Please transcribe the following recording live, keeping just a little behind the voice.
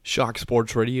Shock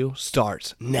Sports Radio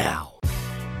starts now.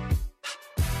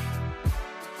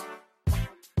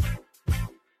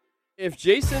 If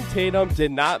Jason Tatum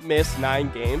did not miss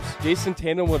 9 games, Jason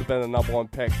Tatum would have been the number 1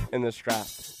 pick in this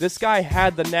draft. This guy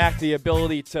had the knack, the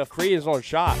ability to create his own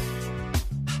shot.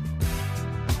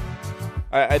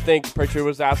 I think Pritchard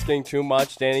was asking too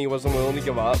much. Danny wasn't willing to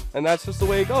give up, and that's just the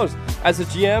way it goes. As a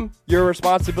GM, your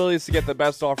responsibility is to get the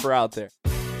best offer out there.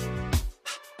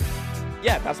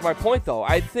 Yeah, that's my point, though.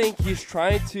 I think he's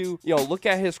trying to, look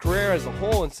at his career as a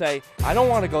whole and say, I don't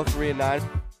want to go 3-9.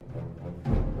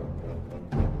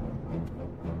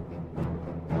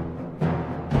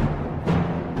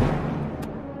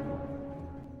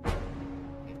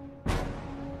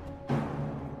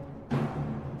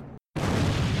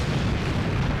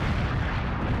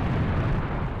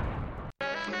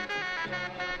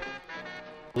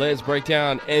 Let's break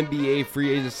down NBA free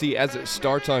agency as it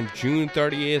starts on June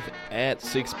 30th at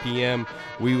 6 p.m.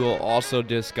 We will also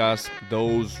discuss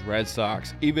those Red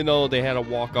Sox. Even though they had a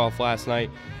walk-off last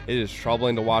night, it is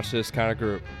troubling to watch this kind of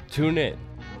group. Tune in.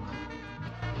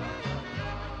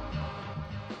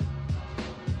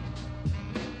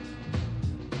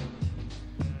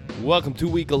 Welcome to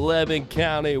Week 11,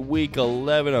 count it, Week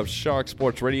 11 of Shark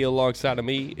Sports Radio. Alongside of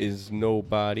me is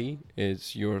nobody.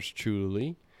 It's yours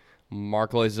truly,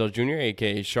 Mark Lazel Jr.,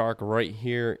 a.k.a. Shark, right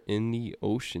here in the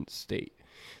Ocean State.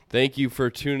 Thank you for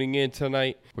tuning in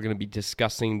tonight. We're going to be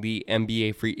discussing the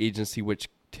NBA free agency, which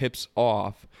tips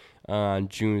off on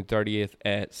June 30th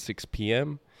at 6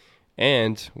 p.m.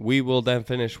 And we will then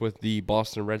finish with the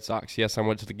Boston Red Sox. Yes, I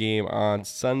went to the game on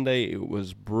Sunday. It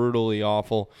was brutally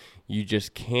awful. You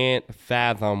just can't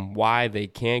fathom why they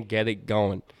can't get it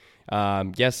going.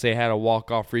 Yes, they had a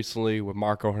walk-off recently with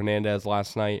Marco Hernandez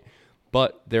last night.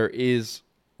 But there is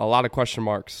a lot of question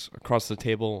marks across the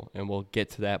table, and we'll get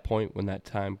to that point when that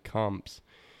time comes.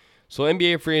 So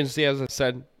NBA free agency, as I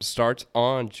said, starts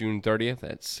on June 30th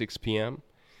at 6 p.m.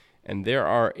 And there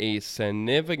are a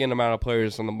significant amount of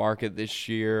players on the market this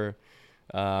year.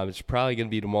 It's probably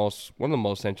going to be one of the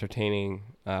most entertaining,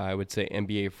 I would say,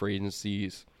 NBA free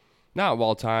agencies. Not of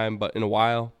all time, but in a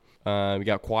while. You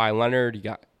got Kawhi Leonard, you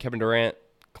got Kevin Durant,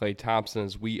 Klay Thompson,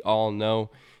 as we all know,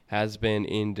 has been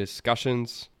in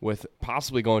discussions with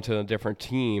possibly going to a different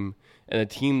team. And a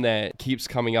team that keeps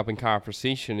coming up in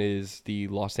conversation is the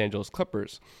Los Angeles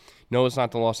Clippers. No, it's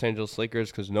not the Los Angeles Lakers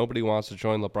because nobody wants to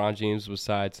join LeBron James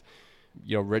besides,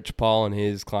 Rich Paul and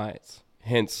his clients.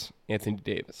 Hence, Anthony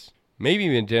Davis. Maybe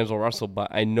even D'Angelo Russell, but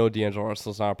I know D'Angelo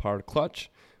Russell's not a part of the clutch.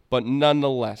 But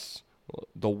nonetheless,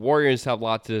 the Warriors have a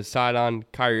lot to decide on.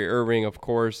 Kyrie Irving, of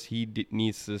course, he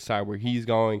needs to decide where he's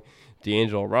going.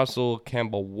 D'Angelo Russell,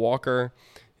 Kemba Walker.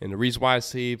 And the reason why I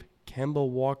save Kemba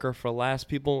Walker for last,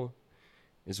 people,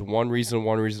 is one reason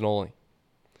only.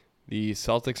 The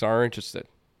Celtics are interested.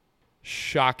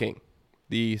 Shocking.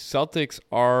 The Celtics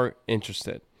are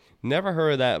interested. Never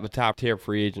heard of that of a top-tier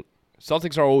free agent.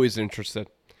 Celtics are always interested.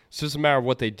 It's just a matter of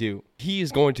what they do. He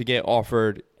is going to get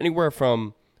offered anywhere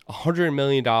from $100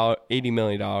 million, $80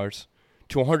 million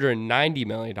to $190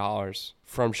 million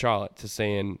from Charlotte to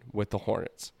stay in with the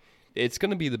Hornets. It's going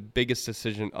to be the biggest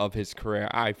decision of his career,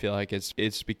 I feel like.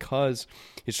 It's because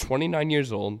he's 29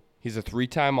 years old. He's a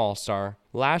 3-time All-Star.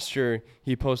 Last year,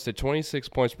 he posted 26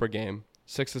 points per game,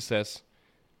 6 assists,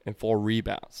 and 4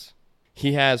 rebounds.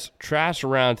 He has trash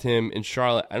around him in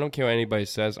Charlotte. I don't care what anybody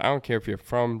says. I don't care if you're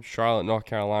from Charlotte, North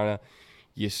Carolina.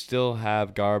 You still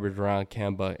have garbage around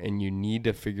Kemba, and you need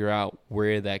to figure out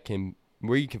where you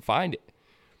can find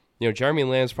it. Jeremy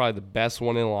Lamb's probably the best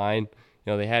one in line.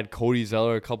 They had Cody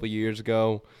Zeller a couple years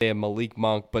ago. They had Malik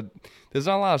Monk, but there's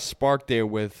not a lot of spark there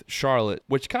with Charlotte,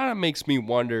 which kind of makes me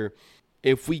wonder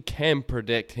if we can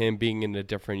predict him being in a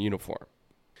different uniform.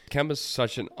 Kemba's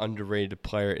such an underrated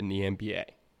player in the NBA.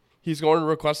 He's going to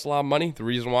request a lot of money. The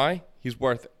reason why? He's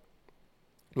worth it.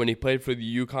 When he played for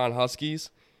the UConn Huskies,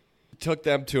 he took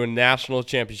them to a national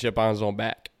championship on his own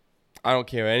back. I don't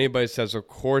care what anybody says. Of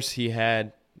course, he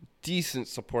had decent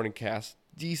supporting cast.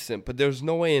 Decent, but there's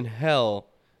no way in hell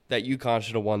that UConn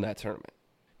should have won that tournament.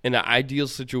 In an ideal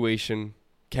situation,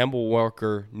 Kemba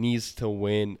Walker needs to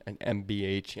win an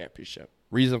NBA championship.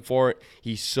 Reason for it,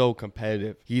 he's so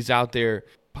competitive. He's out there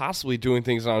possibly doing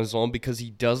things on his own because he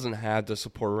doesn't have the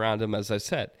support around him, as I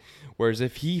said. Whereas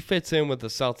if he fits in with the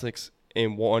Celtics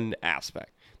in one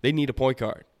aspect, they need a point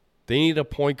guard. They need a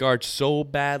point guard so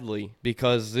badly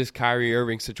because this Kyrie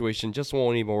Irving situation just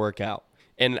won't even work out.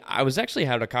 And I was actually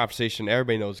having a conversation.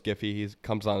 Everybody knows Giffy. He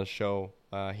comes on the show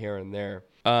here and there.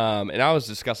 And I was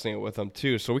discussing it with him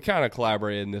too. So we kind of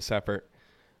collaborated in this effort.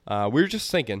 We were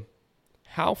just thinking,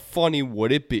 how funny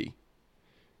would it be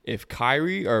if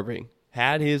Kyrie Irving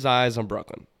had his eyes on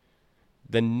Brooklyn?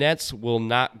 the Nets will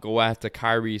not go after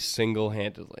Kyrie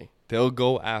single-handedly. They'll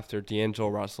go after D'Angelo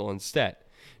Russell instead.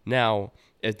 Now,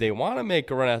 if they want to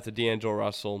make a run after D'Angelo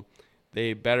Russell,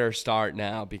 they better start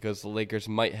now because the Lakers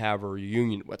might have a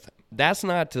reunion with him. That's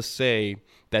not to say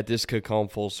that this could come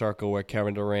full circle where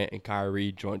Kevin Durant and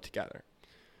Kyrie join together.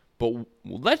 But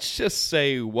let's just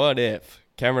say, what if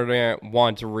Kevin Durant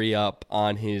wanted to re-up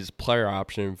on his player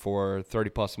option for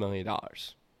 $30+ million?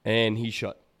 And he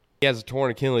should. He has a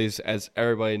torn Achilles, as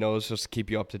everybody knows, just to keep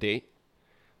you up to date.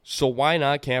 So why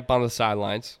not camp on the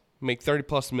sidelines, make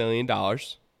 $30+ million,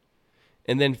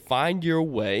 and then find your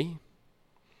way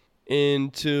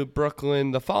into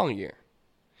Brooklyn the following year?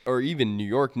 Or even New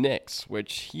York Knicks,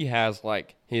 which he has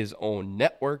like his own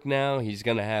network now. He's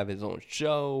going to have his own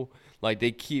show. Like,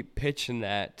 they keep pitching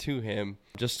that to him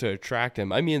just to attract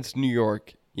him. I mean, it's New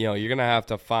York. You know, you're going to have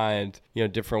to find,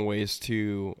 different ways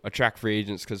to attract free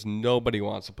agents because nobody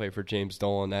wants to play for James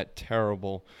Dolan, that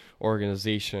terrible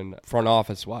organization, front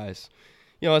office-wise.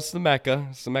 It's the Mecca.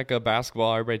 It's the Mecca of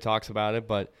basketball. Everybody talks about it,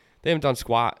 but they haven't done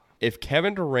squat. If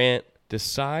Kevin Durant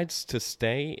decides to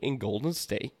stay in Golden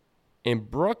State, in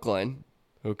Brooklyn,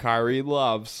 who Kyrie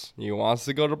loves, he wants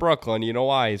to go to Brooklyn. You know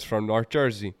why? He's from North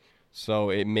Jersey. So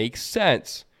it makes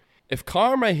sense. If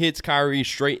karma hits Kyrie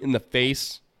straight in the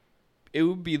face, it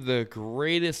would be the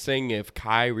greatest thing if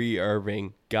Kyrie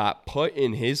Irving got put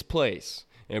in his place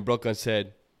and Brooklyn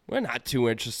said, "We're not too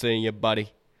interested in you,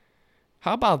 buddy.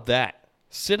 How about that?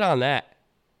 Sit on that."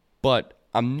 But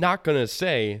I'm not going to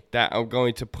say that I'm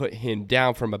going to put him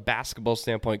down from a basketball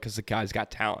standpoint because the guy's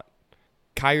got talent.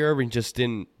 Kyrie Irving just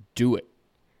didn't do it.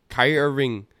 Kyrie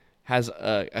Irving has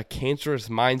a cancerous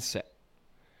mindset.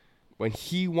 When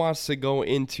he wants to go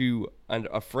into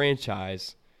a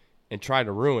franchise and try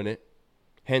to ruin it,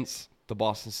 hence the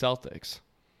Boston Celtics,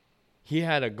 he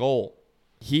had a goal.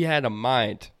 He had a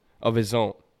mind of his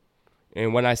own.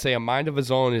 And when I say a mind of his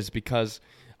own is because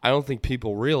I don't think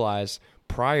people realize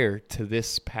prior to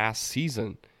this past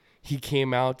season, he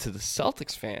came out to the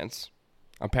Celtics fans,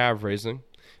 I'm paraphrasing,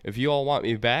 "If you all want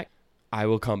me back, I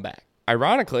will come back."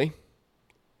 Ironically,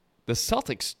 the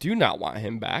Celtics do not want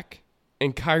him back,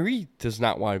 and Kyrie does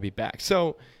not want to be back.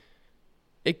 So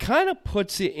it kind of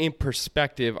puts it in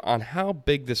perspective on how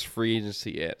big this free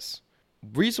agency is.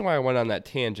 The reason why I went on that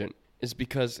tangent is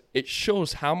because it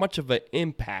shows how much of an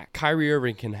impact Kyrie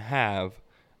Irving can have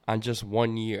on just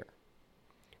 1 year.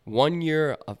 1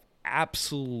 year of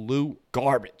absolute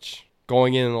garbage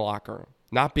going in the locker room,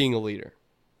 not being a leader.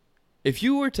 If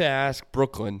you were to ask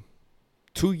Brooklyn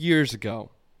 2 years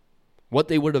ago what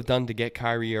they would have done to get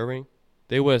Kyrie Irving,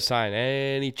 they would have signed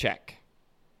any check,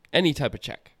 any type of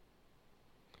check.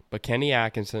 But Kenny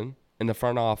Atkinson in the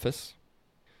front office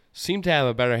seem to have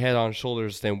a better head on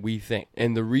shoulders than we think.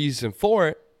 And the reason for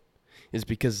it is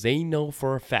because they know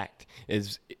for a fact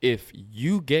is if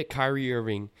you get Kyrie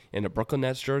Irving in a Brooklyn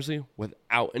Nets jersey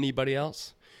without anybody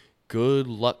else, good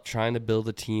luck trying to build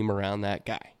a team around that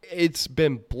guy. It's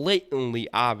been blatantly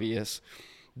obvious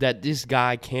that this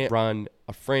guy can't run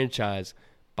a franchise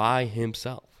by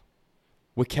himself.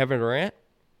 With Kevin Durant,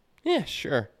 yeah,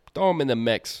 sure. Throw him in the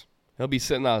mix. He'll be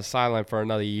sitting on the sideline for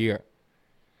another year.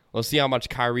 Let's see how much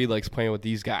Kyrie likes playing with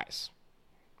these guys.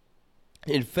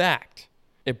 In fact,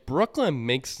 if Brooklyn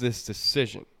makes this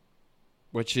decision,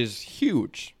 which is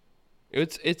huge,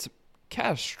 it's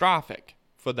catastrophic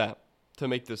for them to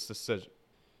make this decision.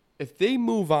 If they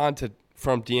move on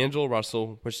from D'Angelo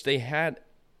Russell, which they had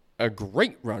a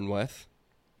great run with,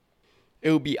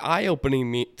 it would be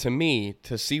eye-opening to me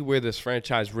to see where this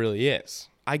franchise really is.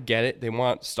 I get it. They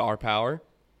want star power.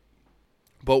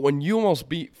 But when you almost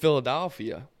beat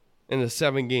Philadelphia in a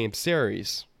 7-game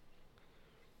series,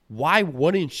 why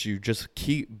wouldn't you just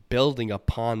keep building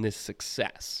upon this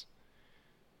success?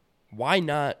 Why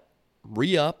not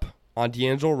re-up on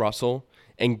D'Angelo Russell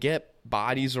and get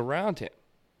bodies around him?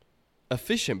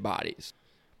 Efficient bodies.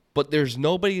 But there's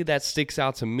nobody that sticks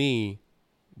out to me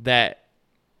that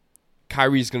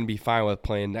Kyrie's going to be fine with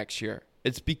playing next year.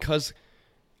 It's because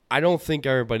I don't think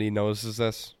everybody notices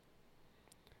this.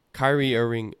 Kyrie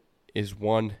Irving is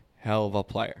one hell of a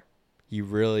player. He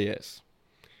really is.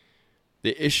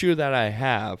 The issue that I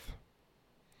have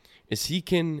is he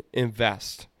can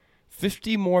invest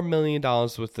 $50 more million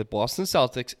with the Boston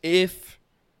Celtics if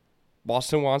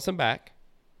Boston wants him back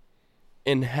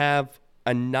and have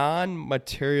a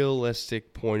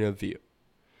non-materialistic point of view.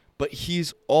 But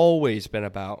he's always been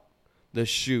about the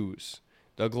shoes,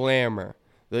 the glamour,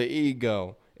 the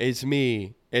ego. It's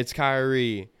me. It's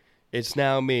Kyrie. It's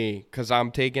now me because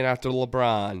I'm taking after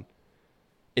LeBron.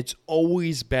 It's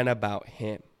always been about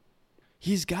him.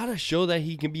 He's got to show that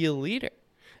he can be a leader.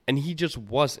 And he just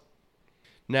wasn't.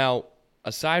 Now,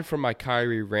 aside from my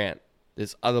Kyrie rant,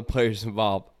 there's other players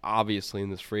involved, obviously, in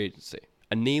this free agency.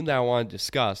 A name that I want to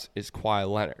discuss is Kawhi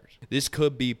Leonard. This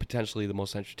could be potentially the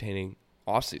most entertaining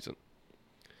offseason.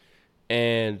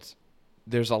 And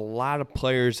there's a lot of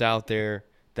players out there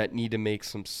that need to make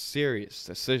some serious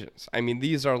decisions. I mean,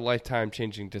 these are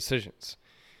lifetime-changing decisions.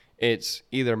 It's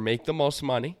either make the most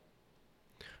money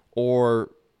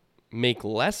or make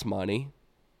less money,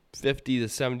 $50 to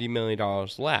 $70 million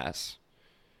less,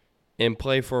 and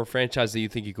play for a franchise that you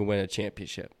think you can win a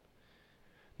championship.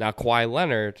 Now, Kawhi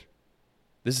Leonard,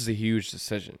 this is a huge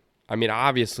decision. I mean,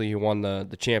 obviously he won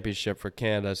the championship for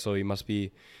Canada, so he must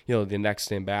be, the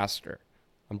next ambassador.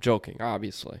 I'm joking,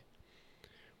 obviously.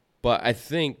 But I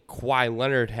think Kawhi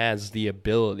Leonard has the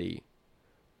ability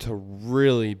to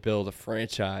really build a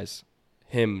franchise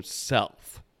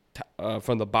himself,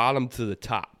 from the bottom to the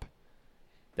top.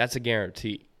 That's a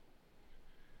guarantee.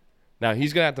 Now,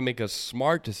 he's going to have to make a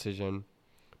smart decision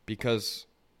because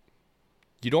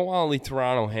you don't want to leave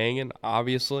Toronto hanging,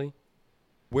 obviously.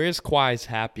 Where's Kawhi's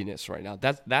happiness right now?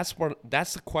 That's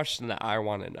the question that I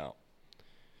want to know.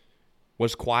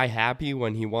 Was Kawhi happy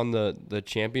when he won the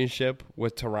championship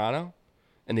with Toronto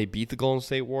and they beat the Golden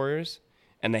State Warriors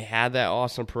and they had that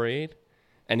awesome parade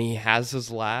and he has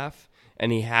his laugh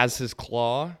and he has his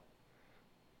claw?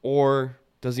 Or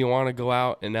does he want to go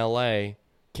out in L.A.,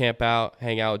 camp out,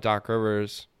 hang out with Doc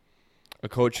Rivers, a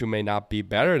coach who may not be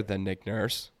better than Nick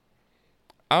Nurse?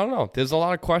 I don't know. There's a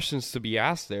lot of questions to be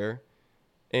asked there.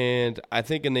 And I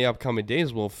think in the upcoming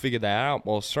days we'll figure that out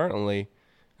most certainly.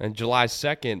 And July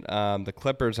 2nd, the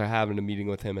Clippers are having a meeting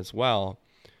with him as well.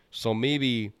 So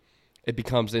maybe it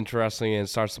becomes interesting and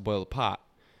starts to boil the pot.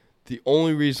 The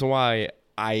only reason why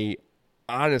I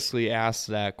honestly asked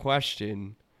that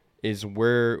question is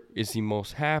where is he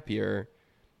most happier?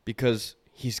 Because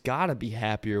he's got to be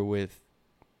happier with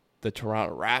the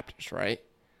Toronto Raptors, right?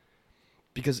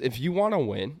 Because if you want to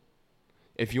win,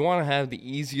 if you want to have the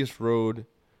easiest road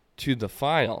to the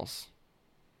finals,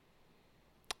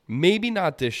 maybe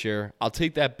not this year. I'll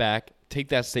take that back, take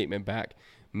that statement back.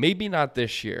 Maybe not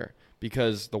this year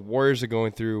because the Warriors are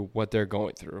going through what they're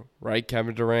going through, right?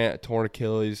 Kevin Durant, torn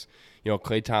Achilles,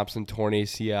 Klay Thompson, torn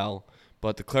ACL.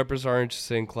 But the Clippers are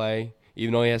interested in Klay,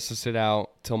 even though he has to sit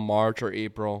out till March or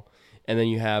April. And then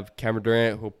you have Kevin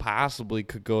Durant, who possibly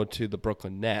could go to the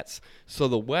Brooklyn Nets. So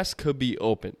the West could be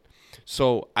open.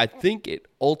 So I think it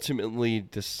ultimately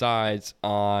decides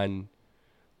on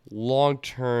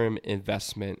long-term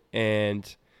investment.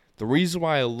 And the reason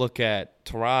why I look at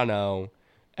Toronto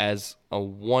as a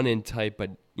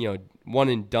one-and-done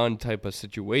type of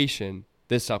situation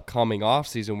this upcoming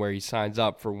offseason where he signs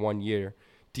up for 1-year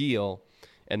deal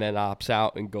and then opts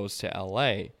out and goes to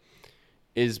L.A.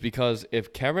 is because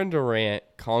if Kevin Durant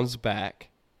comes back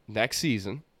next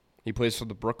season, he plays for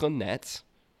the Brooklyn Nets,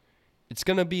 it's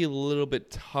going to be a little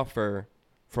bit tougher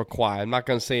for Kawhi. I'm not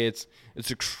going to say it's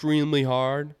extremely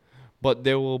hard, but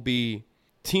there will be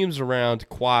teams around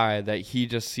Kawhi that he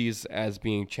just sees as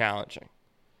being challenging.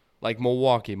 Like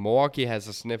Milwaukee. Milwaukee has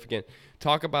a significant...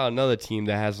 Talk about another team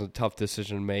that has a tough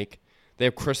decision to make. They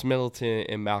have Chris Middleton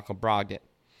and Malcolm Brogdon.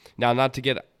 Now, not to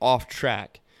get off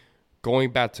track,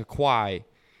 going back to Kawhi,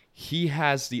 he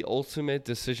has the ultimate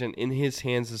decision in his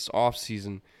hands this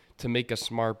offseason to make a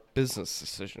smart business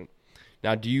decision.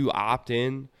 Now, do you opt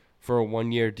in for a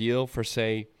 1-year deal for,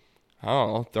 say, I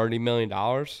don't know, $30 million?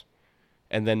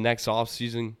 And then next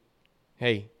offseason,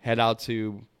 hey, head out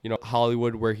to,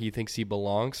 Hollywood where he thinks he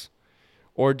belongs?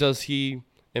 Or does he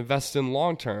invest in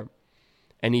long term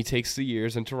and he takes the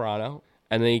years in Toronto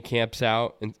and then he camps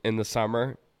out in the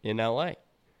summer in LA?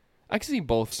 I can see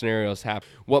both scenarios happen.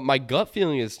 What my gut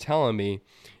feeling is telling me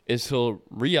is he'll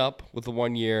re-up with the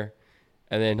 1 year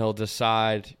and then he'll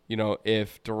decide,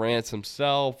 if Durant's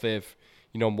himself, if,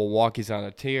 Milwaukee's on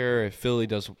a tear, if Philly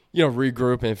does,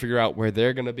 regroup and figure out where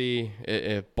they're going to be,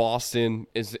 if Boston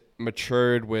is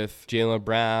matured with Jaylen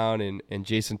Brown and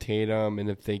Jason Tatum, and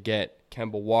if they get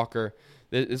Kemba Walker.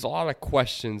 There's a lot of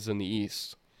questions in the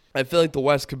East. I feel like the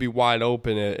West could be wide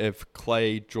open if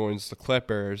Klay joins the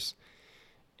Clippers,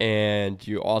 and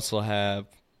you also have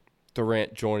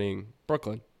Durant joining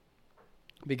Brooklyn.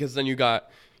 Because then you got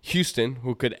Houston,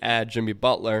 who could add Jimmy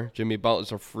Butler. Jimmy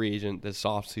Butler's a free agent this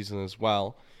offseason as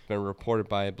well. It's been reported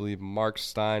by, I believe, Mark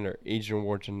Stein or Adrian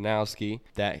Wojnarowski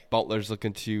that Butler's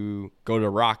looking to go to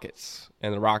Rockets.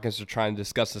 And the Rockets are trying to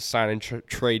discuss a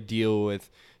sign-and-trade deal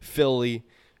with Philly.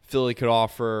 Philly could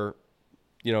offer,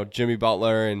 Jimmy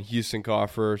Butler, and Houston could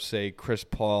offer, say, Chris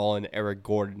Paul and Eric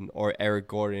Gordon, or Eric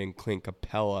Gordon and Clint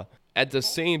Capella. At the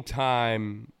same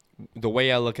time, the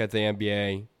way I look at the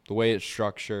NBA, the way it's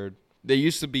structured, there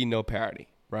used to be no parity,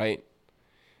 right?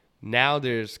 now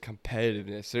there's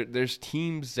competitiveness. There's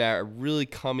teams that are really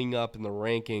coming up in the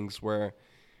rankings where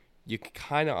you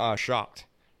kind of are shocked,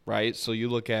 right? So you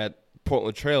look at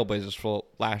Portland Trailblazers for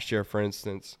last year, for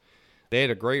instance. They had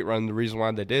a great run. The reason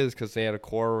why they did is because they had a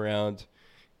core around,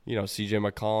 C.J.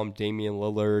 McCollum, Damian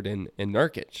Lillard, and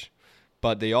Nurkic.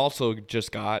 But they also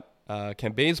just got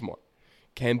Ken Bazemore.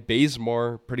 Ken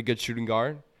Bazemore, pretty good shooting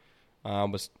guard,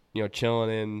 was chilling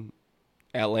in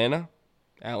Atlanta.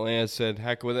 Atlanta said,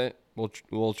 heck with it.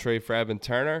 We'll trade for Evan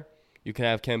Turner. You can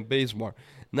have Ken Bazemore.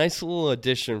 Nice little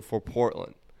addition for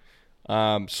Portland.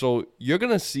 So you're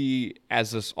going to see,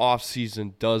 as this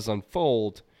offseason does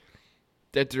unfold,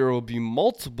 that there will be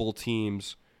multiple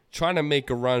teams trying to make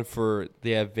a run for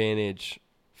the advantage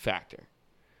factor.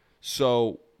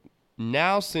 So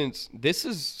now, since this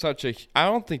is I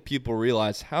don't think people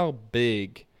realize how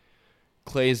big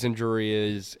Klay's injury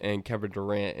is and Kevin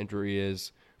Durant injury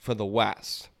is for the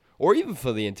West, or even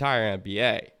for the entire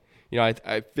NBA.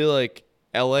 I feel like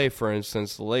LA, for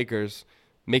instance, the Lakers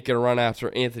making a run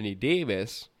after Anthony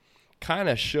Davis kind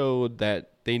of showed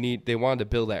that they wanted to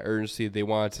build that urgency. They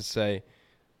wanted to say,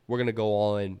 we're going to go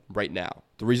all in right now.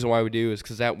 The reason why we do is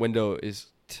because that window is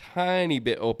tiny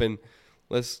bit open.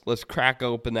 Let's crack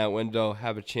open that window,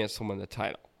 have a chance to win the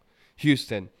title.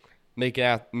 Houston, making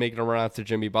a run after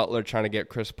Jimmy Butler, trying to get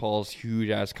Chris Paul's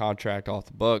huge-ass contract off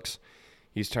the books.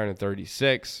 He's turning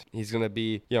 36. He's going to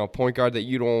be, point guard that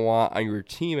you don't want on your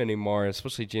team anymore,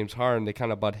 especially James Harden. They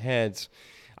kind of butt heads.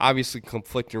 Obviously,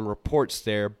 conflicting reports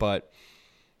there, but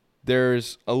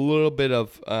there's a little bit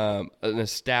of an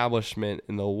establishment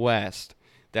in the West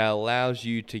that allows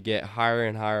you to get higher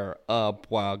and higher up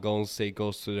while Golden State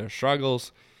goes through their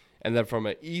struggles. And then from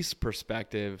an East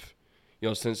perspective,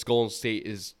 since Golden State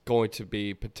is going to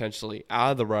be potentially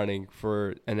out of the running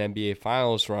for an NBA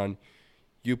Finals run,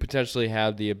 you potentially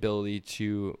have the ability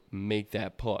to make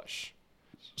that push.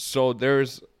 So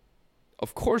there's,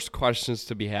 of course, questions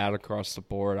to be had across the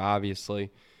board,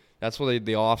 obviously. That's why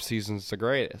the offseason's the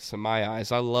greatest in my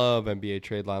eyes. I love NBA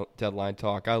trade deadline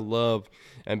talk. I love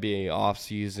NBA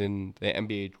offseason, the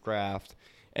NBA draft.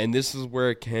 And this is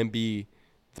where it can be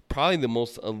probably the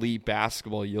most elite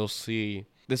basketball you'll see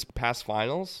this past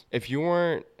finals. If you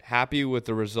weren't happy with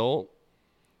the result,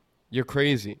 you're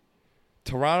crazy.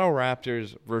 Toronto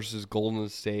Raptors versus Golden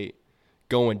State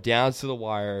going down to the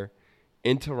wire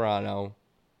in Toronto.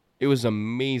 It was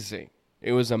amazing.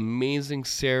 It was an amazing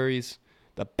series.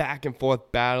 The back and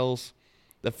forth battles.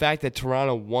 The fact that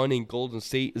Toronto won in Golden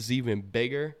State is even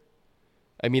bigger.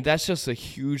 I mean, that's just a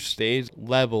huge stage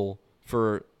level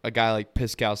for a guy like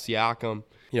Pascal Siakam,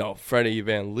 Freddie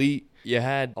VanVleet. You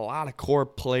had a lot of core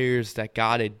players that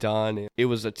got it done. It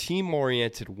was a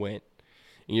team-oriented win.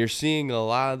 And you're seeing a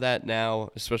lot of that now,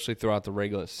 especially throughout the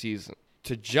regular season.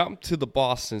 To jump to the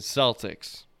Boston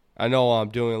Celtics, I know I'm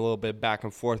doing a little bit back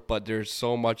and forth, but there's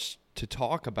so much to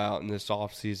talk about in this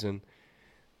offseason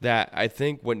that I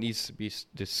think what needs to be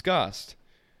discussed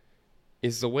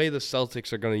is the way the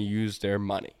Celtics are going to use their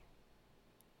money,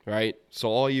 right? So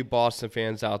all you Boston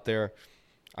fans out there,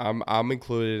 I'm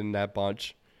included in that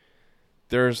bunch.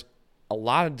 There's a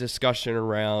lot of discussion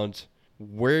around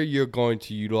where you're going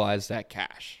to utilize that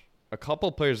cash. A couple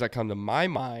of players that come to my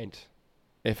mind,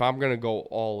 if I'm going to go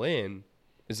all in,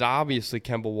 is obviously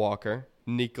Kemba Walker,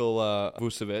 Nikola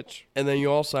Vucevic, and then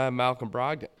you also have Malcolm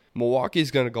Brogdon.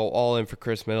 Milwaukee's going to go all in for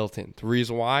Chris Middleton. The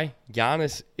reason why?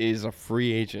 Giannis is a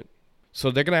free agent.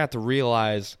 So they're going to have to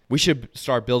realize we should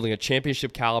start building a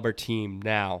championship caliber team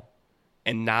now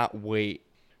and not wait.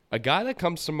 A guy that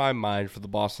comes to my mind for the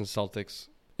Boston Celtics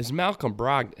is Malcolm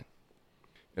Brogdon.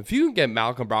 If you can get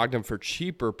Malcolm Brogdon for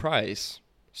cheaper price,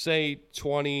 say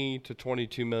 $20 to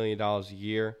 $22 million a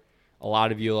year, a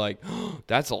lot of you are like, oh,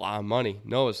 that's a lot of money.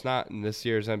 No, it's not in this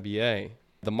year's NBA.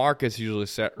 The market's usually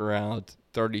set around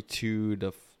 $32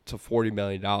 to $40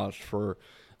 million for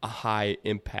a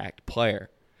high-impact player.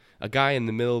 A guy in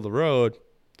the middle of the road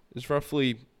is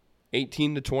roughly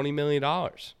 $18 to $20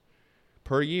 million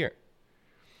per year.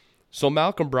 So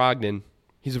Malcolm Brogdon,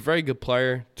 he's a very good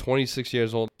player, 26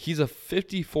 years old. He's a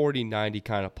 50-40-90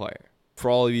 kind of player. For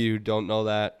all of you who don't know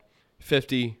that,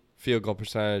 50 field goal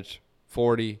percentage,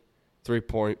 40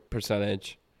 three-point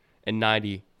percentage, and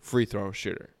 90 free throw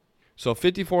shooter. So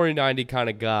 50-40-90 kind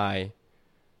of guy,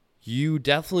 you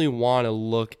definitely want to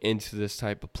look into this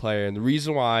type of player. And the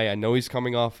reason why, I know he's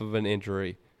coming off of an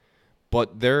injury,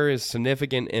 but there is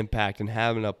significant impact in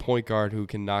having a point guard who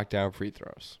can knock down free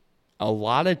throws. A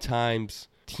lot of times,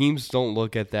 teams don't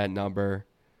look at that number,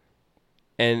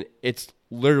 and it's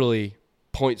literally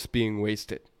points being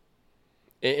wasted.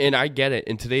 And I get it.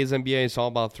 In today's NBA, it's all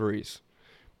about threes.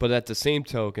 But at the same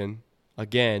token,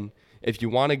 again, if you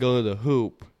want to go to the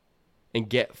hoop and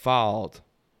get fouled,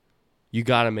 you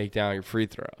got to make down your free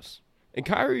throws. And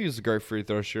Kyrie is a great free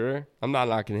throw shooter. I'm not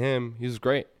knocking him. He's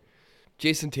great.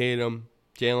 Jason Tatum,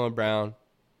 Jaylen Brown,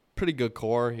 pretty good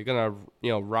core. You're going to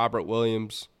have, Robert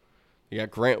Williams. You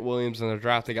got Grant Williams in the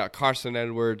draft. They got Carson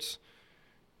Edwards.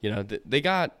 They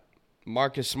got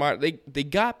Marcus Smart. They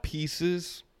got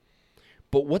pieces,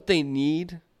 but what they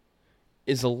need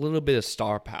is a little bit of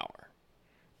star power.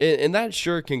 And that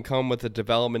sure can come with the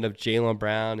development of Jaylen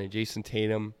Brown and Jason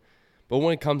Tatum. But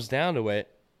when it comes down to it,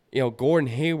 Gordon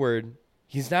Hayward,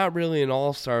 he's not really an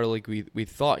all-star like we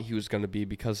thought he was going to be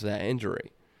because of that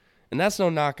injury. And that's no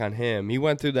knock on him. He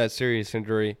went through that serious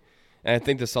injury, and I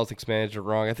think the Celtics managed it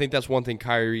wrong. I think that's one thing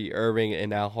Kyrie Irving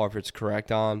and Al Horford's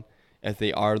correct on if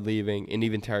they are leaving, and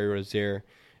even Terry Rozier,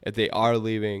 if they are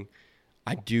leaving.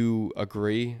 I do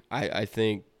agree. I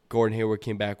think Gordon Hayward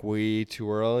came back way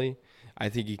too early. I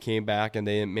think he came back and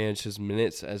they didn't manage his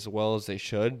minutes as well as they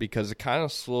should because it kind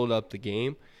of slowed up the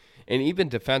game. And even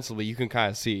defensively, you can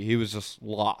kind of see he was just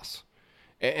lost.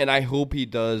 And I hope he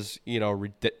does,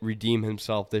 redeem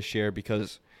himself this year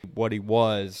because what he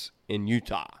was in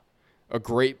Utah. A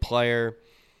great player,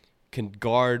 can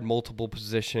guard multiple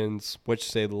positions,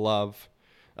 which they love.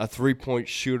 A three-point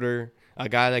shooter, a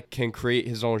guy that can create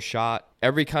his own shot.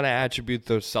 Every kind of attribute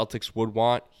the Celtics would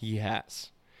want, he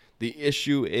has. The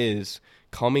issue is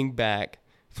coming back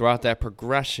throughout that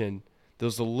progression, there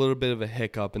was a little bit of a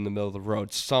hiccup in the middle of the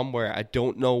road somewhere. I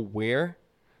don't know where.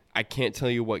 I can't tell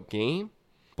you what game.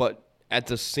 But at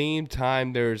the same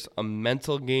time, there's a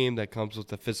mental game that comes with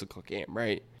the physical game,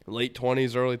 right? Late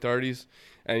 20s, early 30s,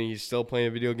 and he's still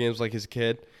playing video games like his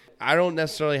kid. I don't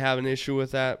necessarily have an issue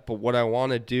with that, but what I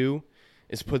want to do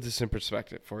is put this in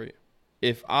perspective for you.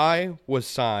 If I was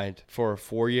signed for a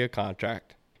 4-year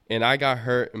contract and I got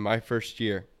hurt in my first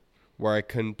year where I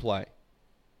couldn't play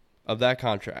of that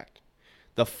contract,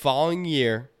 the following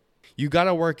year, you got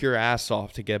to work your ass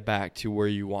off to get back to where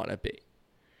you want to be.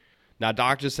 Now,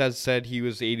 doctors have said he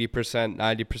was 80%,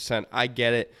 90%. I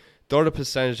get it. Throw the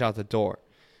percentage out the door.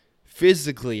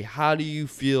 Physically, how do you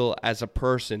feel as a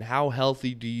person? How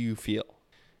healthy do you feel?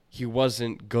 He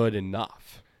wasn't good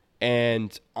enough.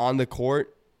 And on the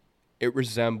court, it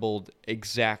resembled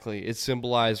exactly. It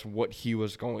symbolized what he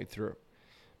was going through.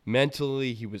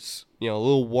 Mentally, he was, a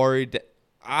little worried.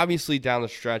 Obviously, down the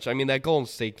stretch, that Golden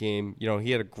State game, he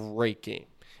had a great game.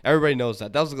 Everybody knows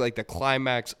that. That was like the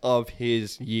climax of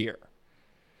his year.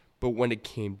 But when it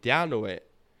came down to it,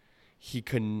 he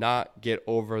could not get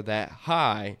over that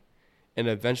high and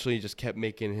eventually just kept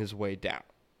making his way down.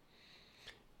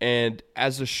 And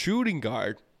as a shooting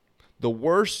guard, the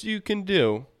worst you can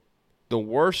do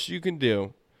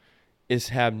is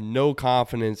have no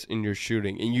confidence in your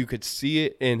shooting. And you could see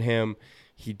it in him.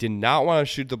 He did not want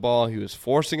to shoot the ball. He was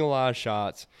forcing a lot of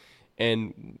shots,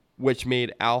 and which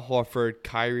made Al Horford,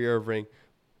 Kyrie Irving,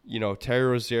 Terry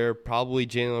Rozier, probably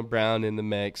Jaylen Brown in the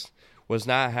mix, was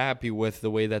not happy with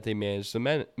the way that they managed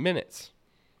the minutes.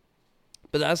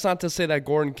 But that's not to say that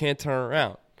Gordon can't turn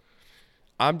around.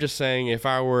 I'm just saying if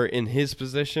I were in his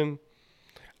position,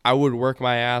 I would work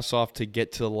my ass off to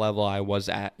get to the level I was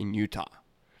at in Utah,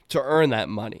 to earn that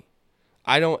money.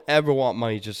 I don't ever want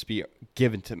money just to be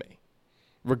given to me.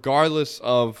 Regardless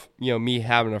of, me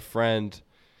having a friend,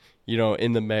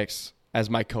 in the mix as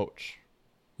my coach.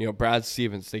 Brad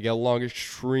Stevens, they get along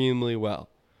extremely well.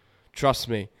 Trust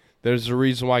me, there's a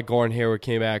reason why Gordon Hayward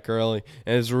came back early,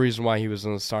 and there's a reason why he was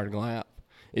in the starting lineup.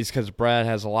 It's because Brad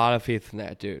has a lot of faith in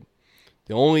that dude.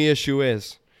 The only issue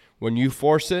is, when you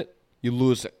force it, you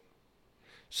lose it.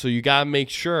 So you got to make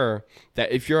sure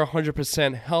that if you're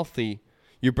 100% healthy,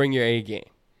 you bring your A game.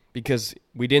 Because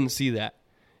we didn't see that.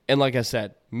 And like I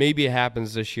said, maybe it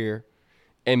happens this year.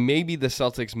 And maybe the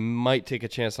Celtics might take a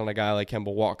chance on a guy like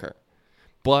Kemba Walker.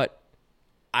 But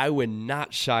I would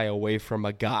not shy away from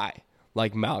a guy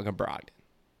like Malcolm Brogdon.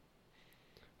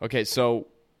 Okay, so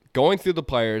going through the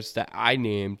players that I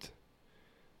named,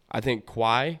 I think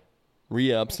Kawhi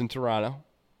re-ups in Toronto.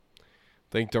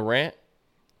 I think Durant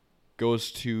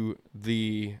goes to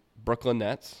the Brooklyn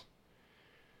Nets.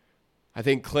 I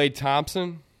think Klay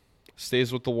Thompson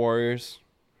stays with the Warriors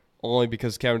only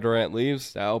because Kevin Durant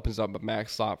leaves. That opens up a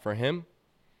max slot for him.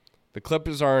 The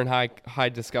Clippers are in high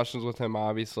discussions with him,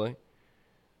 obviously.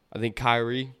 I think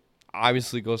Kyrie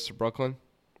obviously goes to Brooklyn.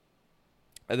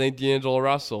 I think D'Angelo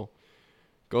Russell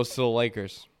goes to the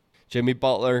Lakers. Jimmy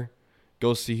Butler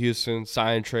goes to Houston,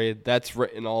 sign and trade. That's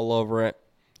written all over it.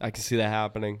 I can see that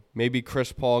happening. Maybe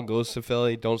Chris Paul goes to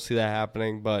Philly. Don't see that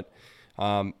happening. But,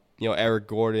 Eric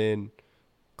Gordon,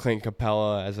 Clint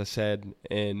Capella, as I said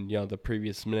in, the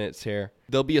previous minutes here.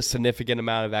 There'll be a significant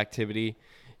amount of activity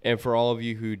And for all of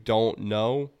you who don't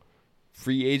know,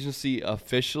 free agency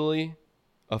officially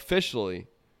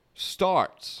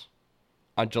starts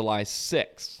on July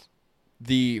 6th.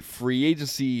 The free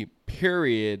agency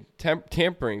period,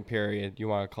 tampering period, you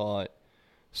want to call it,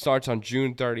 starts on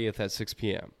June 30th at 6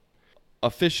 p.m.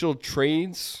 Official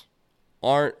trades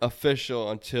aren't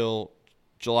official until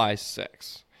July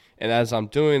 6th. And as I'm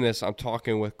doing this, I'm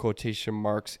talking with quotation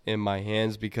marks in my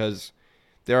hands because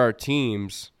there are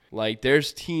teams,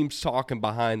 there's teams talking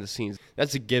behind the scenes.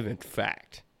 That's a given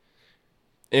fact.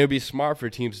 It would be smart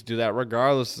for teams to do that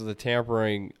regardless of the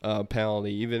tampering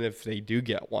penalty, even if they do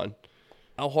get one.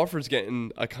 Al Horford's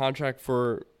getting a contract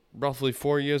for roughly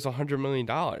 4 years, $100 million,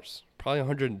 probably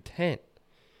 $110. Then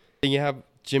you have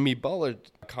Jimmy Butler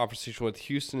conversation with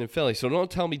Houston and Philly. So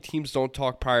don't tell me teams don't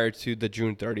talk prior to the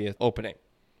June 30th opening.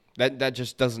 That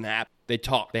just doesn't happen. They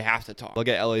talk. They have to talk. Look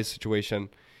at LA's situation.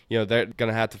 They're going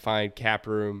to have to find cap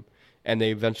room, and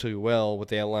they eventually will with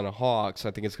the Atlanta Hawks.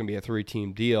 I think it's going to be a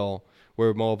 3-team deal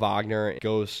where Mo Wagner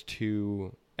goes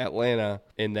to Atlanta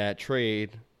in that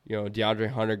trade. DeAndre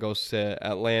Hunter goes to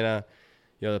Atlanta.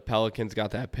 The Pelicans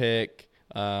got that pick.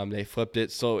 They flipped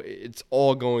it. So it's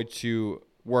all going to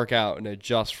work out and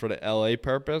adjust for the LA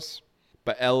purpose.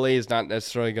 But LA is not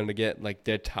necessarily going to get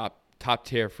their top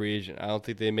tier free agent. I don't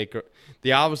think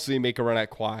they obviously make a run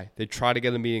at Kawhi. They try to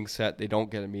get a meeting set. They don't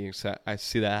get a meeting set. I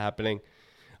see that happening.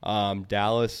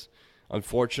 Dallas,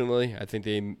 unfortunately, I think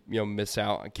they miss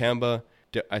out on Kemba.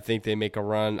 I think they make a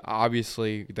run.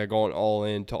 Obviously, they're going all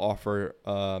in to offer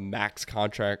a max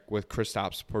contract with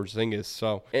Kristaps Porzingis.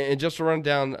 So, and just to run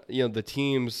down, the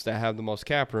teams that have the most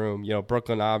cap room,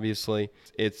 Brooklyn, obviously.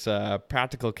 It's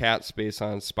practical cap space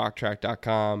on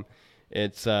SpockTrack.com.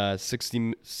 It's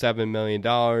 $67 million.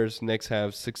 Knicks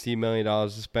have $60 million to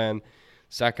spend.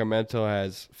 Sacramento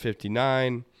has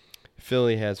 59.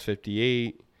 Philly has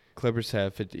 58. Clippers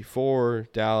have 54.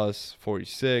 Dallas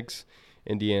 46.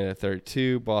 Indiana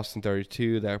 32, Boston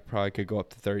 32. That probably could go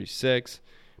up to 36.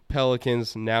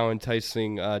 Pelicans now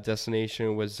enticing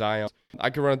destination with Zion. I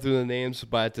could run through the names,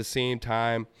 but at the same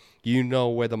time,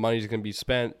 where the money is going to be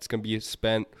spent. It's going to be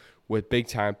spent with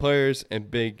big-time players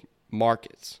and big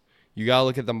markets. You got to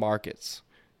look at the markets.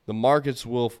 The markets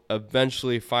will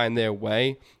eventually find their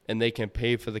way, and they can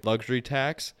pay for the luxury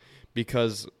tax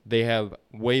because they have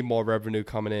way more revenue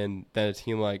coming in than a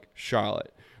team like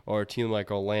Charlotte or a team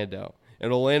like Orlando.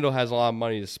 And Orlando has a lot of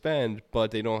money to spend, but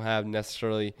they don't have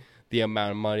necessarily the amount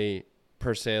of money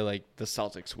per se like the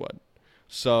Celtics would.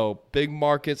 So big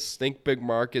markets, think big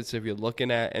markets. If you're looking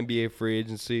at NBA free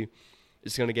agency,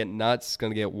 it's going to get nuts. It's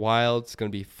going to get wild. It's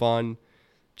going to be fun.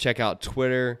 Check out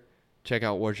Twitter. Check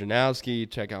out Wojnarowski.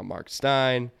 Check out Mark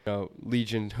Stein.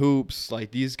 Legion Hoops.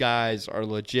 These guys are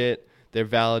legit. They're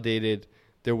validated.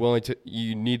 They're willing to.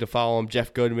 You need to follow them.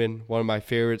 Jeff Goodman, one of my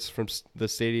favorites from the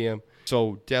stadium.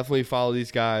 So definitely follow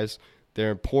these guys.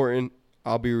 They're important.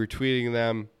 I'll be retweeting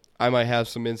them. I might have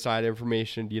some inside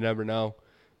information. You never know.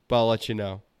 But I'll let you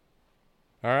know.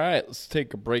 All right, let's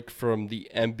take a break from the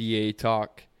NBA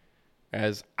talk,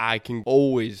 as I can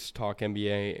always talk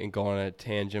NBA and go on a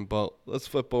tangent. But let's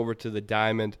flip over to the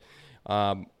Diamond.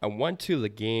 I went to the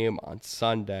game on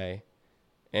Sunday,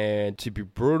 and to be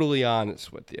brutally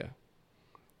honest with you,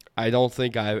 I don't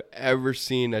think I've ever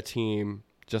seen a team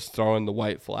just throwing the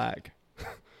white flag.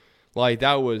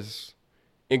 That was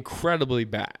incredibly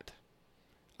bad.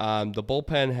 The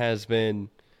bullpen has been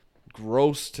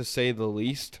gross, to say the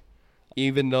least.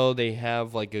 Even though they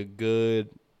have a good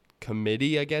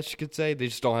committee, I guess you could say, they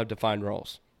just don't have defined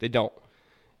roles. They don't.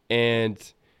 And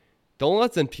don't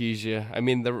let them tease you. I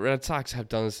mean, the Red Sox have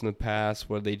done this in the past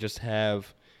where they just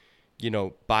have,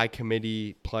 by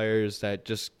committee players that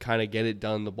just kind of get it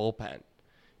done in the bullpen.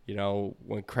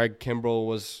 When Craig Kimbrell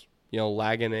was,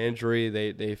 lagging an injury,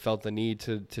 they felt the need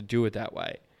to do it that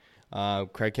way.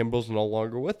 Craig Kimbrell's no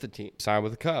longer with the team. Signed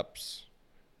with the Cubs.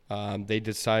 They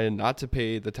decided not to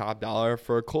pay the top dollar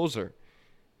for a closer.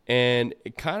 And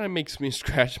it kind of makes me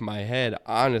scratch my head,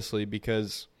 honestly,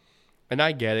 because, and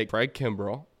I get it, Craig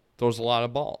Kimbrell throws a lot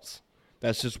of balls.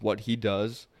 That's just what he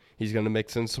does. He's going to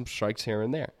mix in some strikes here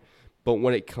and there. But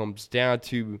when it comes down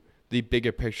to the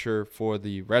bigger picture for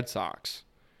the Red Sox,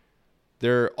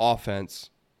 their offense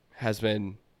has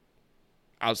been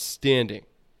outstanding.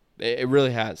 It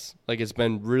really has. It's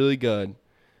been really good.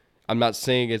 I'm not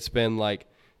saying it's been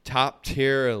top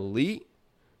tier elite,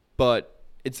 but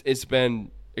it's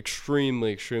been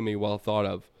extremely, extremely well thought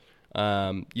of.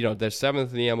 They're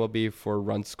seventh in the MLB for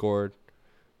runs scored.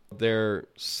 They're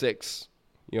sixth,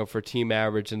 for team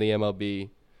average in the MLB.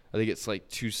 I think it's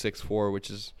 264, which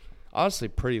is honestly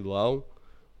pretty low.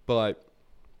 But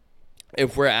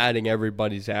if we're adding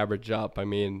everybody's average up, I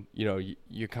mean,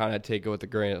 you kind of take it with a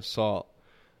grain of salt.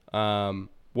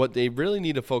 What they really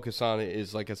need to focus on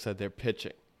is, like I said, their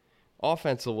pitching.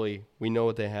 Offensively, we know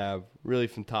what they have, really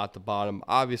from top to bottom.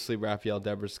 Obviously, Rafael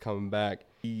Devers coming back.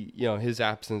 His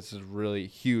absence is really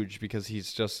huge because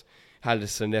he's just had a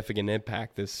significant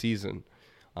impact this season.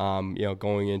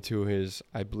 Going into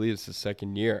I believe it's his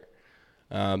second year.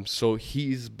 So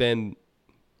he's been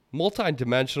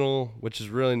multi-dimensional, which is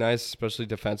really nice, especially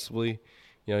defensively.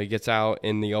 He gets out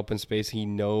in the open space. He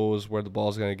knows where the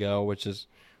ball's going to go, which is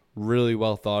really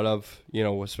well thought of,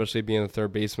 especially being a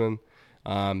third baseman.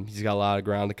 He's got a lot of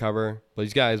ground to cover. But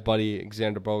he's got his buddy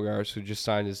Xander Bogaerts, who just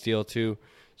signed his deal too.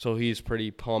 So he's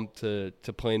pretty pumped to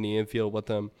play in the infield with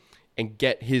him and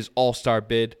get his all-star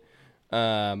bid.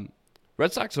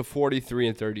 Red Sox are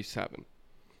 43-37.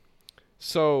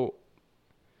 So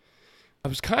I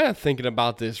was kind of thinking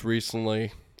about this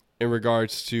recently in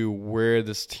regards to where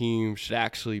this team should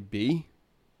actually be.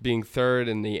 Being third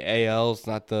in the AL is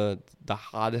not the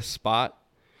hottest spot.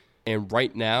 And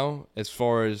right now, as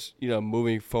far as,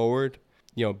 moving forward,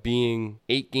 being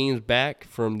 8 games back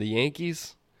from the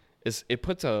Yankees, it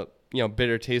puts a,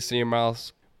 bitter taste in your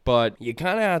mouth. But you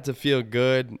kind of have to feel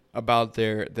good about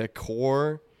their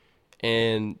core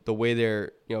and the way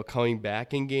they're, coming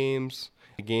back in games.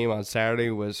 The game on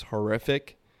Saturday was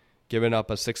horrific, giving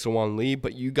up a 6-1 lead,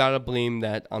 but you got to blame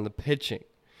that on the pitching.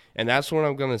 And that's what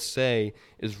I'm going to say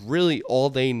is really all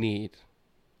they need.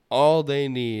 All they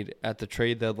need at the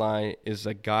trade deadline is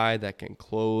a guy that can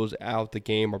close out the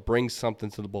game or bring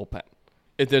something to the bullpen.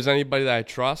 If there's anybody that I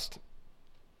trust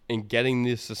in getting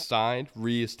this assigned,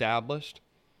 reestablished,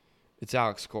 it's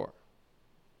Alex Cora.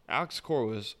 Alex Cora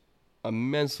was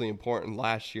immensely important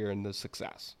last year in the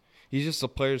success. He's just a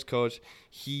player's coach.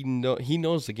 He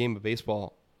knows the game of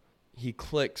baseball. He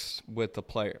clicks with the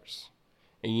players.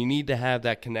 And you need to have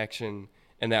that connection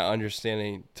and that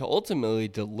understanding to ultimately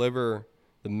deliver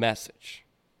the message.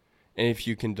 And if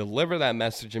you can deliver that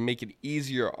message and make it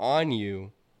easier on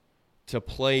you to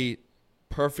play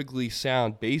perfectly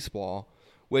sound baseball,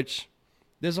 which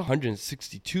there's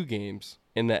 162 games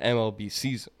in the MLB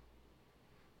season.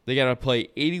 They got to play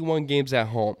 81 games at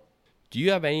home. Do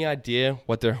you have any idea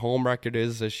what their home record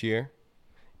is this year?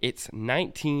 It's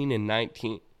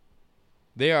 19-19.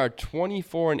 They are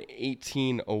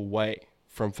 24-18 away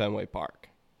from Fenway Park.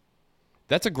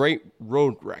 That's a great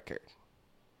road record.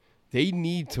 They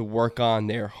need to work on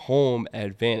their home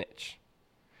advantage.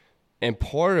 And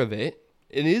part of it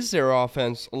is their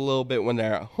offense a little bit when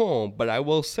they're at home, but I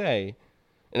will say,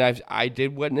 and I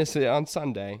did witness it on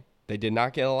Sunday, they did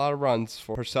not get a lot of runs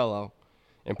for Porcello,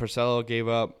 and Porcello gave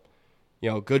up,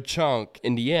 a good chunk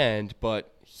in the end,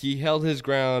 but he held his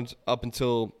ground up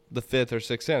until the 5th or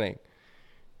 6th inning.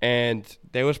 And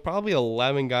there was probably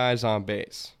 11 guys on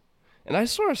base. And I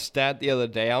saw a stat the other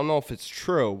day, I don't know if it's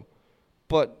true,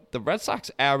 but the Red Sox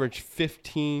average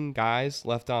 15 guys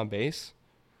left on base.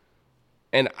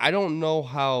 And I don't know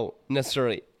how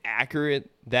necessarily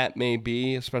accurate that may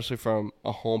be, especially from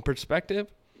a home perspective,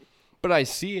 but I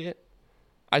see it.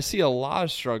 I see a lot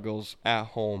of struggles at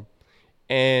home.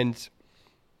 And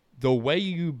the way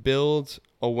you build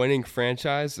a winning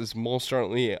franchise is most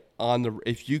certainly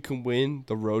if you can win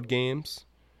the road games.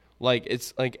 Like,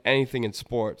 it's like anything in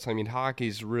sports. I mean,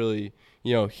 hockey's really,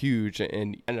 huge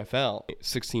in NFL,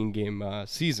 16-game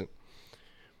season.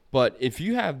 But if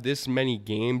you have this many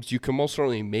games, you can most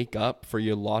certainly make up for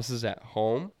your losses at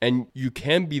home, and you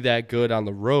can be that good on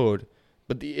the road.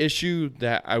 But the issue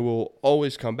that I will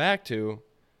always come back to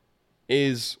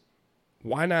is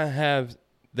why not have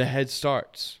the head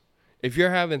starts? If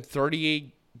you're having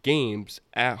 38 games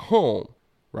at home,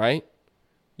 right?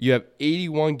 You have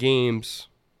 81 games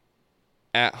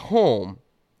at home.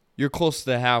 You're close to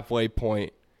the halfway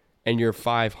point, and you're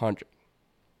 500.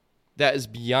 That is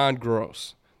beyond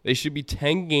gross. They should be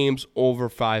 10 games over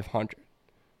 500.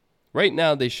 Right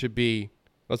now, they should be,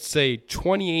 let's say,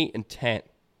 28-10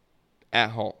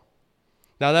 at home.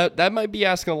 Now, that might be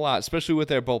asking a lot, especially with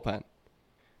their bullpen.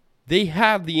 They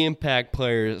have the impact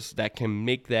players that can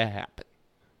make that happen.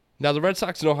 Now, the Red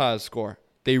Sox know how to score.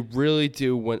 They really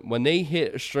do. When they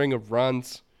hit a string of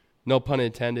runs, no pun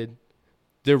intended,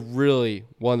 they're really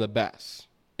one of the best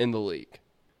in the league.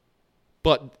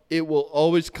 But it will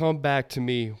always come back to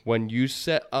me when you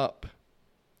set up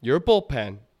your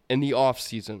bullpen in the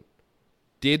offseason.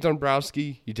 Dave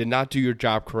Dombrowski, you did not do your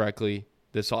job correctly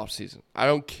this offseason. I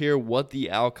don't care what the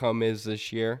outcome is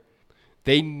this year.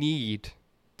 They need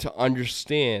to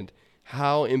understand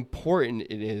how important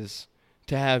it is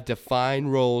to have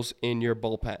defined roles in your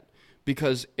bullpen.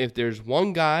 Because if there's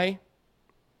one guy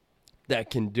that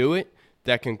can do it,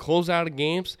 that can close out of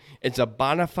games. It's a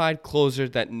bona fide closer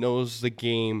that knows the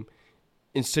game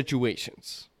in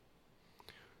situations.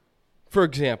 For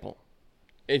example,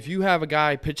 if you have a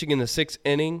guy pitching in the 6th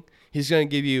inning, he's going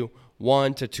to give you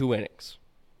 1 to 2 innings.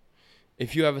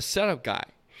 If you have a setup guy,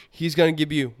 he's going to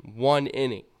give you 1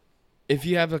 inning. If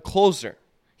you have a closer,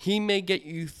 he may get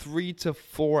you 3 to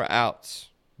 4 outs.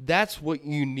 That's what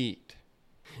you need.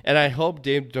 And I hope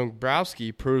Dave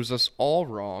Dombrowski proves us all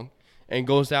wrong and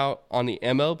goes out on the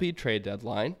MLB trade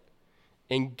deadline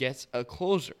and gets a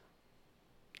closer.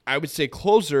 I would say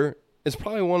closer is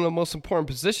probably one of the most important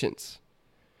positions.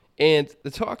 And the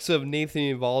talks of Nathan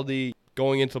Eovaldi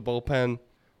going into bullpen,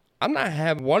 I'm not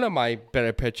having one of my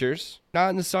better pitchers not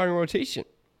in the starting rotation.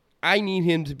 I need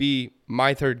him to be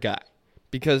my 3rd guy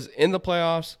because in the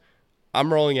playoffs,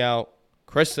 I'm rolling out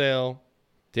Chris Sale,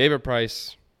 David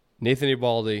Price, Nathan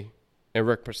Eovaldi, and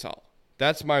Rick Porcello.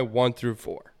 That's my 1 through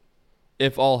 4,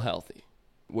 if all healthy.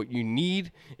 What you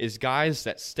need is guys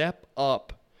that step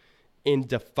up in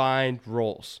defined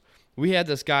roles. We had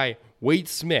this guy, Wade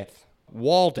Smith,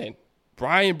 Walden,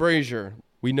 Brian Brazier.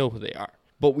 We know who they are.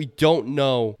 But we don't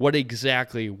know what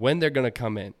exactly, when they're going to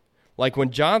come in. Like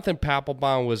when Jonathan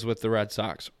Papelbon was with the Red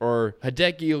Sox, or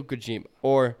Hideki Okajima,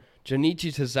 or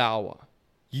Junichi Tozawa.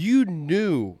 You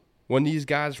knew when these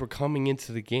guys were coming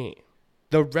into the game.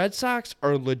 The Red Sox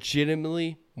are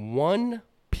legitimately one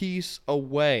piece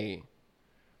away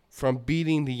from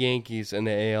beating the Yankees in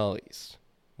the AL East.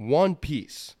 One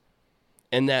piece.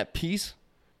 And that piece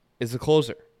is the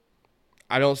closer.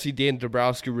 I don't see Dan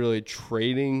Dombrowski really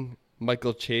trading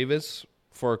Michael Chavis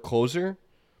for a closer,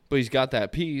 but he's got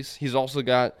that piece. He's also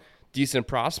got decent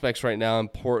prospects right now in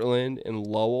Portland and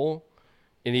Lowell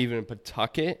and even in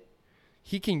Pawtucket.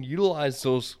 He can utilize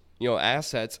those,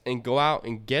 assets and go out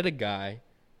and get a guy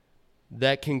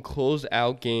that can close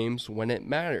out games when it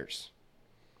matters.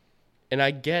 And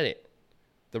I get it.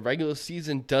 The regular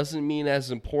season doesn't mean as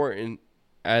important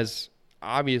as,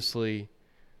 obviously,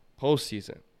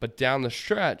 postseason. But down the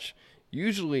stretch,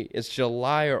 usually it's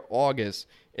July or August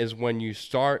is when you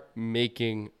start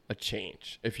making a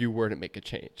change, if you were to make a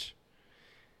change.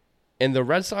 And the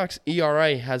Red Sox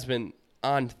ERA has been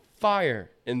on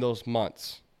fire in those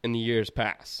months in the years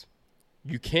past.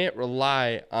 You can't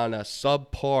rely on a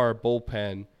subpar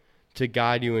bullpen to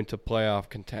guide you into playoff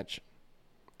contention.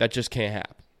 That just can't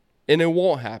happen. And it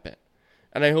won't happen.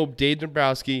 And I hope Dave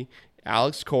Dombrowski,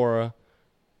 Alex Cora,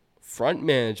 front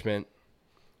management,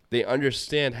 they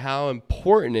understand how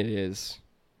important it is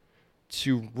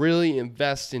to really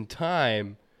invest in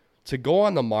time to go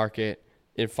on the market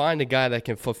and find a guy that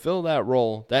can fulfill that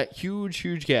role, that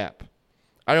huge gap.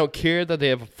 I don't care that they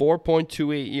have a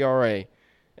 4.28 ERA,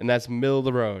 and that's middle of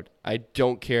the road. I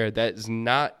don't care. That is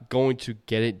not going to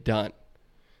get it done.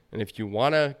 And if you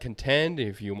want to contend,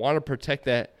 if you want to protect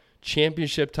that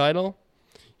championship title,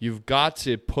 you've got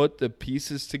to put the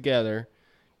pieces together.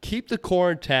 Keep the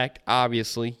core intact,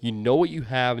 obviously. You know what you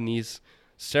have in these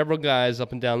several guys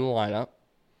up and down the lineup.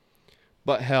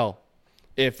 But hell,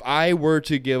 if I were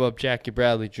to give up Jackie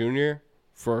Bradley Jr.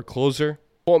 for a closer,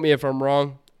 quote me if I'm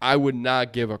wrong, I would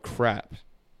not give a crap.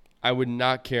 I would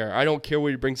not care. I don't care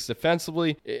what he brings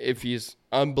defensively. If he's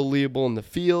unbelievable in the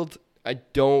field, I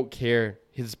don't care.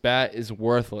 His bat is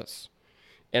worthless.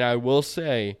 And I will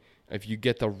say, if you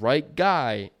get the right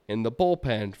guy in the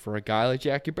bullpen for a guy like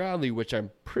Jackie Bradley, which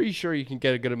I'm pretty sure you can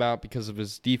get a good amount because of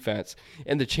his defense,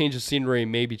 and the change of scenery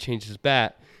maybe change his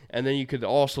bat, and then you could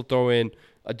also throw in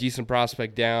a decent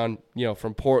prospect down,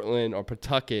 from Portland or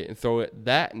Pawtucket and throw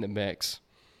that in the mix.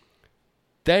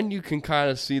 Then you can kind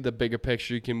of see the bigger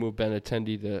picture. You can move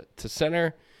Benintendi to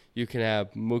center. You can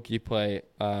have Mookie play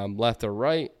left or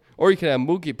right. Or you can have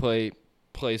Mookie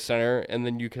play center, and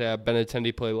then you can have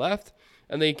Benintendi play left.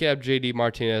 And then you can have J.D.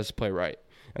 Martinez play right.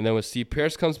 And then when Steve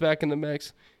Pearce comes back in the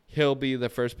mix, he'll be the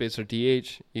first base or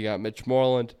DH. You got Mitch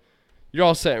Moreland. You're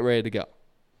all set and ready to go.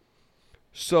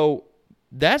 So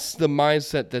that's the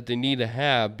mindset that they need to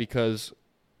have, because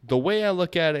the way I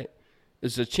look at it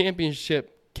is a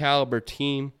championship caliber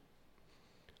team.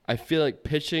 I feel like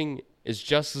pitching is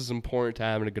just as important to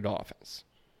having a good offense.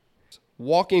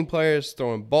 Walking players,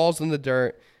 throwing balls in the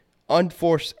dirt,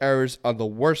 unforced errors are the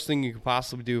worst thing you could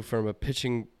possibly do from a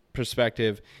pitching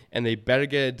perspective, and they better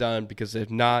get it done, because if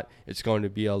not, it's going to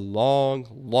be a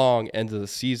long end of the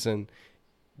season.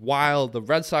 While the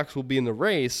Red Sox will be in the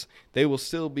race, they will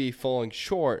still be falling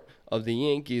short of the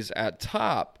Yankees at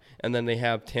top, and then they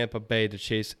have Tampa Bay to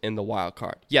chase in the wild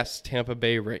card. Yes, Tampa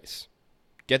Bay Rays.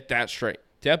 Get that straight.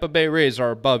 Tampa Bay Rays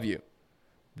are above you.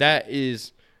 That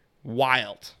is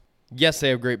wild. Yes, they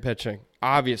have great pitching,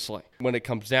 obviously. When it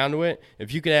comes down to it,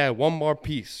 if you can add one more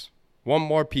piece,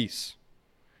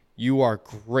 you are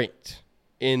great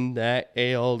in that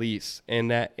AL East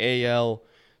and that AL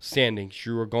standings.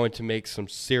 You are going to make some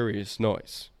serious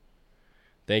noise.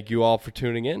 Thank you all for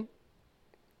tuning in.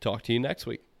 Talk to you next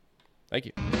week. Thank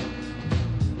you.